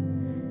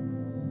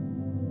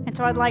 And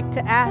so I'd like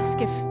to ask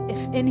if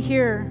in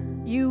here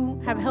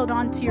you have held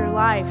on to your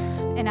life,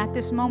 and at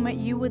this moment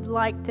you would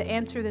like to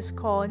answer this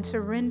call and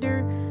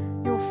surrender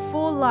your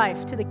full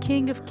life to the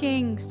King of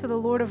Kings, to the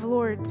Lord of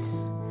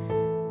Lords,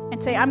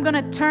 and say, I'm going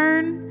to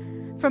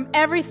turn from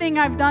everything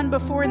I've done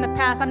before in the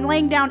past. I'm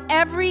laying down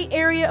every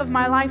area of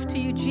my life to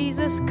you.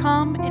 Jesus,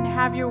 come and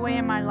have your way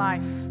in my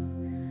life.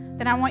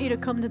 Then I want you to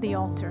come to the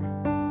altar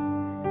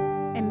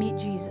and meet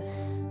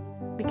Jesus,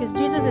 because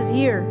Jesus is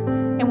here.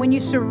 And when you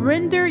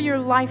surrender your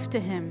life to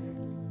him,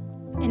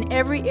 in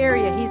every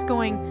area, he's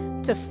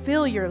going to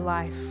fill your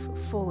life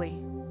fully.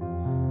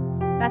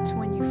 That's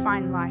when you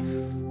find life.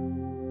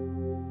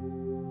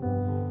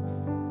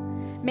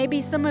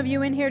 Maybe some of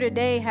you in here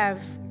today have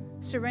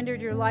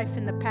surrendered your life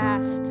in the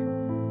past,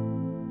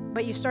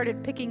 but you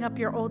started picking up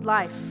your old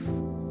life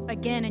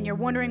again, and you're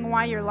wondering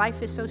why your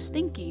life is so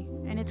stinky.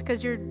 And it's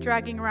because you're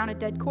dragging around a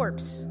dead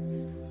corpse.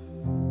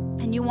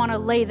 And you want to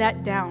lay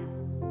that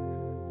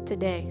down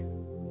today.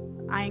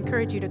 I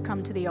encourage you to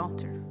come to the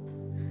altar.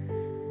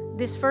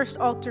 This first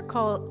altar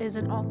call is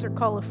an altar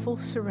call of full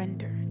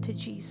surrender to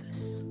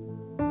Jesus,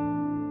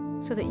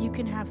 so that you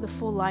can have the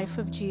full life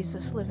of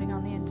Jesus living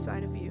on the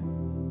inside of you.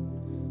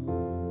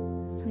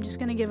 So I'm just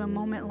going to give a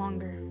moment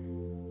longer.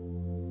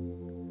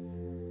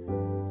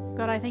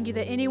 God, I thank you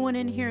that anyone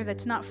in here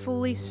that's not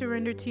fully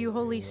surrendered to you,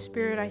 Holy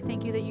Spirit, I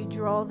thank you that you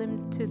draw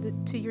them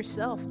to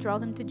yourself, draw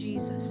them to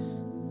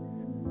Jesus.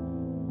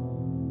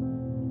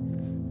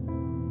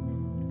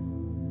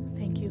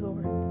 Thank you,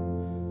 Lord.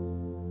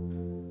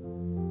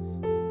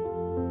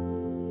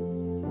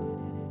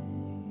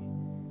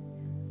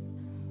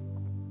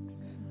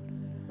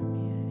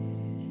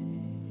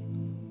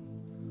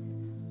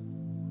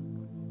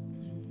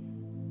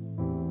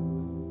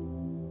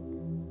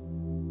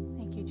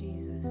 Thank you,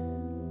 Jesus.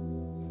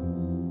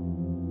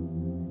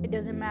 It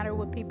doesn't matter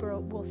what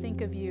people will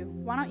think of you.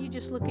 Why don't you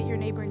just look at your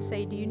neighbor and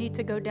say, do you need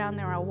to go down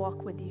there? I'll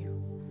walk with you.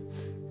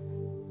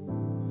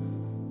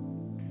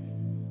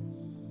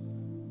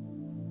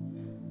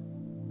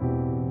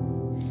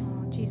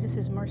 Oh, Jesus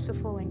is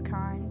merciful and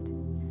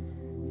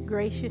kind,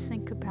 gracious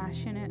and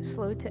compassionate,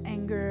 slow to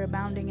anger,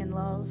 abounding in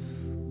love.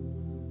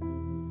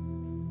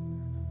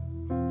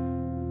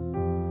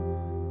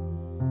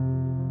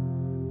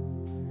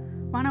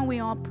 Why don't we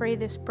all pray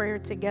this prayer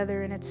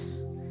together? And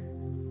it's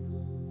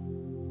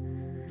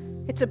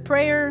a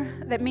prayer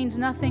that means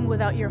nothing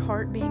without your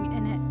heart being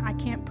in it. I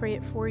can't pray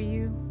it for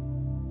you,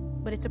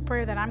 but it's a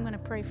prayer that I'm going to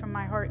pray from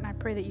my heart, and I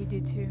pray that you do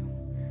too.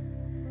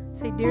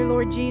 Say, dear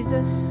Lord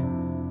Jesus,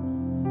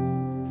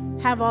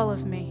 have all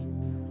of me.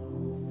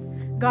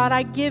 God,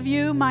 I give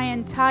you my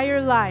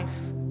entire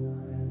life.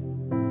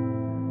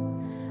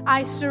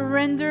 I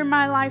surrender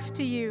my life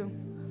to you.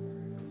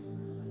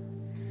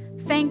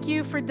 Thank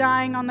you for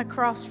dying on the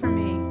cross for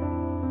me.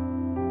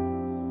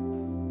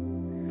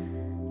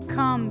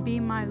 Come, be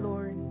my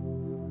Lord.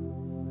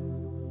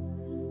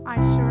 I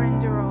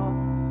surrender all.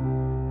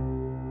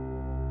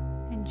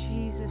 In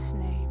Jesus'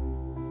 name,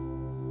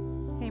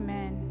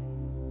 amen.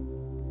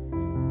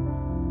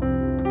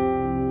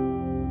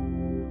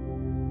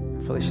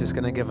 Felicia's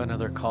going to give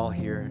another call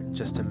here in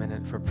just a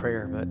minute for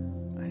prayer, but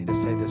I need to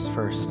say this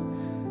first.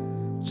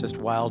 It's just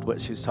wild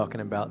what she was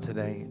talking about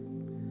today.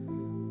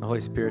 The Holy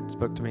Spirit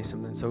spoke to me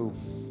something so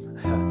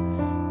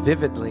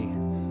vividly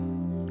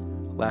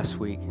last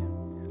week,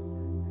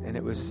 and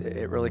it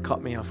really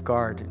caught me off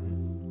guard.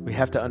 We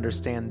have to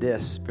understand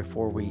this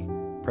before we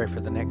pray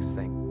for the next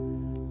thing.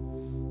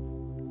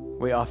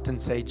 We often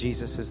say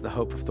Jesus is the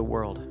hope of the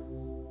world.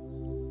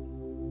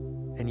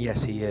 And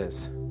yes, he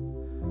is.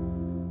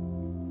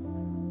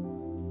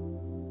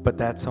 But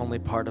that's only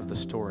part of the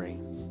story.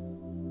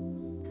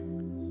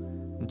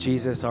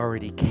 Jesus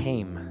already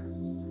came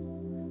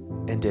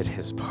and did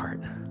his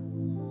part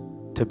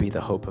to be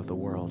the hope of the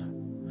world.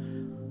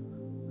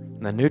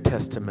 And the New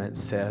Testament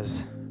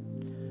says,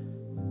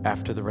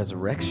 after the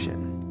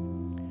resurrection,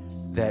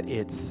 that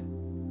it's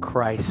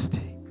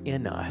Christ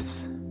in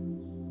us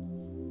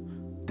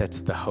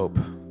that's the hope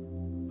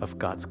of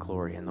God's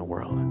glory in the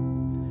world.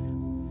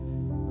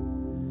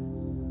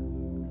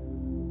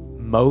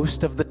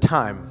 Most of the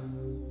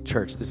time,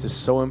 church, this is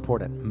so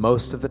important,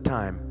 most of the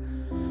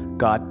time,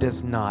 God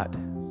does not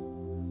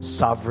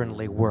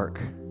sovereignly work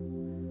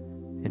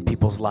in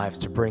people's lives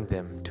to bring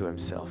them to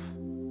himself.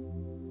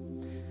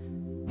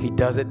 He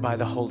does it by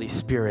the Holy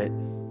Spirit.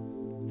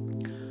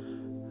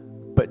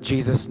 But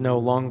Jesus no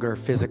longer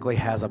physically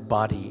has a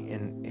body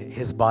in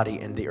his body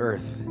in the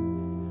earth.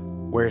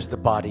 Where's the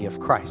body of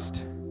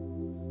Christ?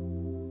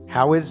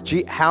 How is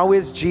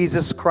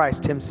Jesus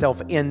Christ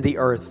himself in the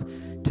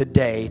earth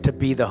today to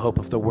be the hope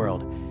of the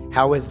world?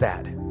 How is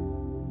that?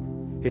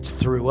 It's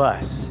through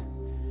us.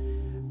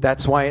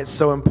 That's why it's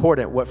so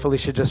important what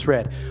Felicia just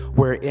read.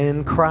 We're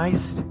in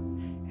Christ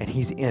and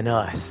he's in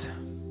us.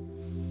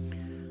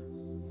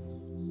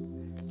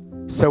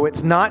 So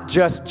it's not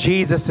just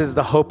Jesus is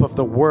the hope of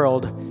the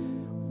world.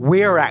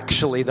 We're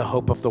actually the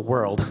hope of the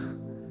world.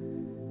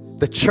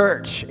 The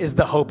church is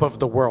the hope of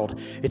the world.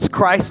 It's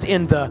Christ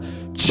in the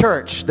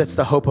church that's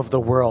the hope of the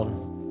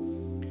world.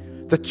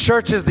 The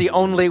church is the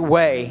only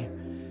way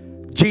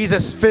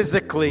Jesus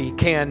physically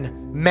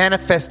can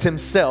manifest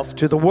himself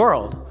to the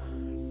world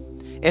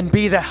and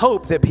be the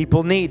hope that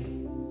people need.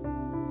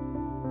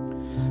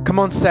 Come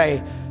on,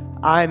 say,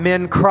 I'm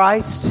in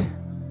Christ.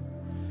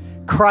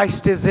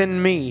 Christ is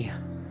in me.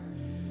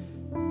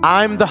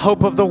 I'm the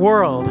hope of the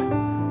world.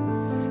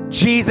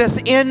 Jesus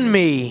in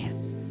me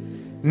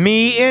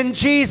in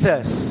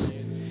Jesus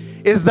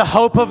is the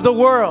hope of the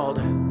world.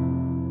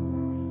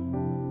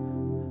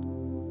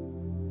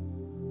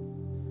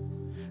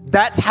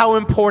 That's how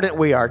important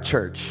we are,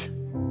 church.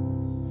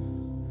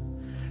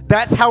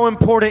 That's how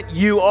important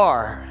you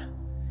are.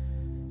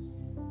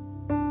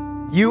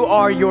 You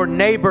are your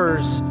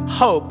neighbor's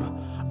hope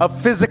of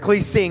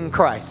physically seeing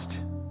Christ.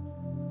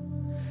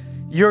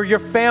 You're your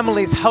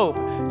family's hope.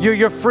 You're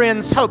your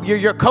friend's hope. You're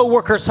your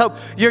coworker's hope.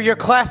 You're your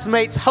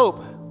classmates'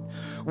 hope.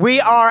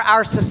 We are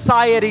our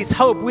society's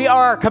hope. We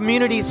are our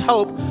community's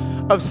hope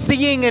of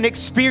seeing and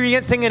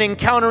experiencing and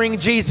encountering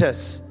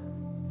Jesus.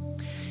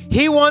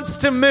 He wants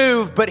to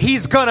move, but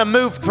he's going to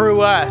move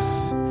through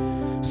us.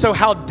 So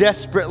how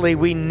desperately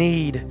we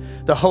need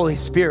the Holy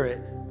Spirit.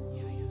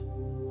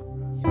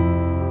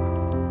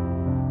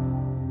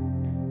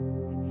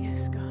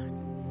 Yes, God.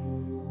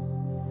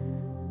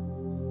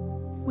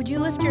 Would you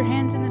lift your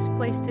hands in this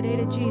place today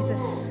to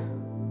Jesus?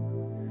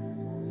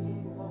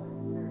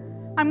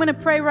 I'm going to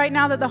pray right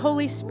now that the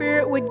Holy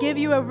Spirit would give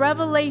you a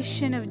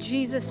revelation of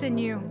Jesus in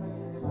you.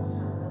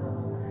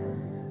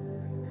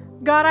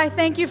 God, I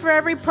thank you for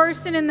every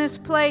person in this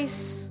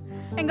place.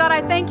 And God,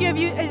 I thank you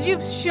as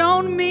you've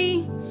shown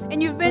me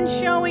and you've been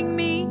showing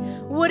me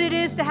what it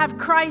is to have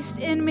Christ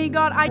in me.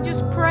 God, I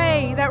just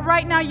pray that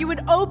right now you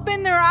would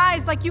open their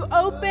eyes like you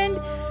opened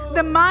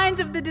the minds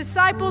of the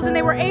disciples and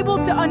they were able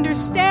to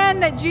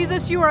understand that,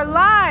 Jesus, you are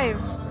alive.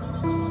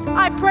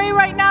 I pray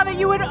right now that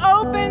you would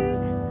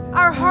open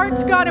our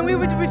hearts, God, and we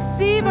would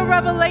receive a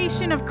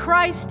revelation of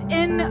Christ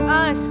in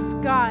us,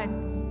 God.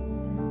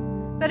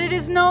 That it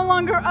is no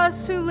longer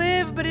us who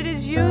live, but it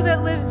is you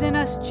that lives in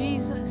us,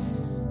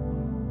 Jesus.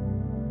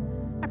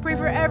 I pray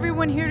for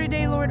everyone here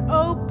today, Lord,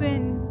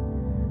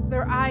 open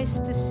their eyes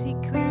to see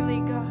clearly,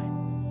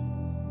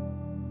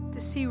 God, to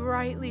see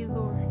rightly,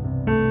 Lord.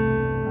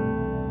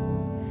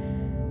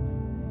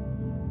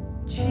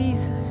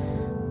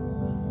 Jesus.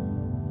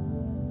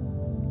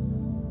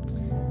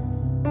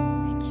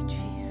 Thank you,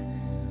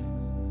 Jesus.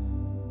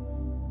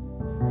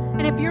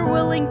 And if you're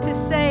willing to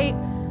say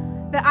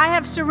that I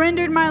have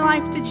surrendered my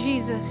life to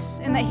Jesus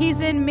and that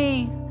he's in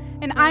me,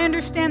 and I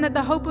understand that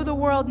the hope of the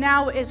world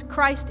now is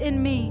Christ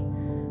in me,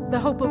 the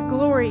hope of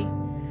glory,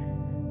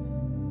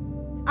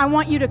 I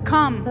want you to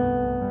come.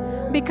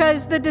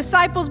 Because the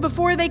disciples,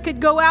 before they could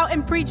go out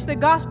and preach the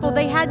gospel,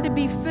 they had to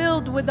be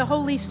filled with the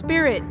Holy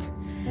Spirit.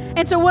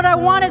 And so what I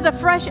want is a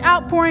fresh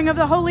outpouring of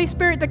the Holy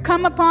Spirit to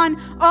come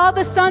upon all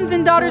the sons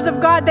and daughters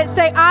of God that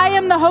say, I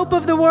am the hope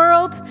of the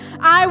world.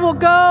 I will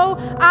go.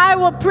 I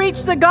will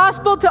preach the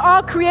gospel to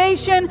all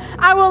creation.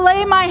 I will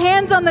lay my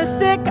hands on the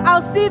sick.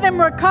 I'll see them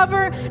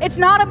recover. It's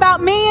not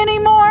about me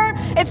anymore.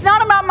 It's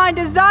not about my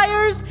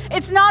desires.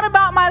 It's not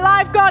about my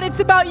life, God. It's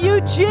about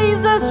you,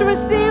 Jesus.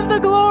 Receive the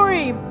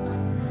glory.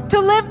 To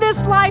live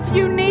this life,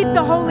 you need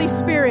the Holy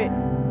Spirit.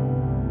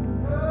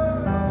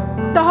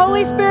 The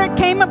Holy Spirit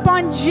came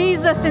upon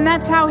Jesus, and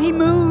that's how he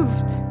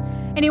moved.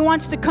 And he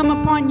wants to come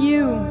upon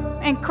you,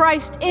 and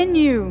Christ in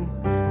you,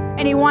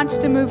 and he wants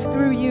to move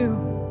through you.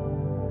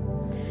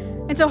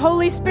 And so,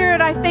 Holy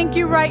Spirit, I thank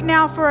you right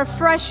now for a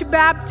fresh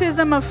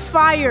baptism of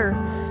fire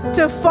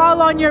to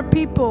fall on your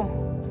people.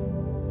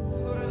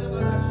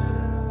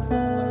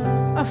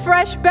 A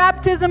fresh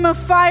baptism of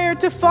fire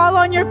to fall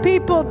on your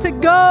people, to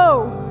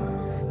go,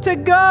 to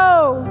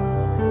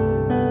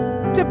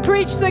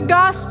preach the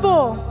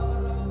gospel,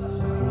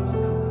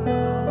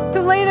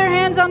 to lay their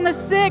hands on the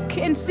sick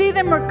and see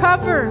them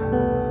recover.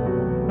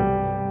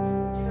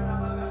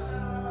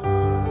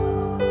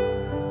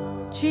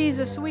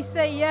 Jesus, we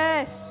say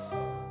yes.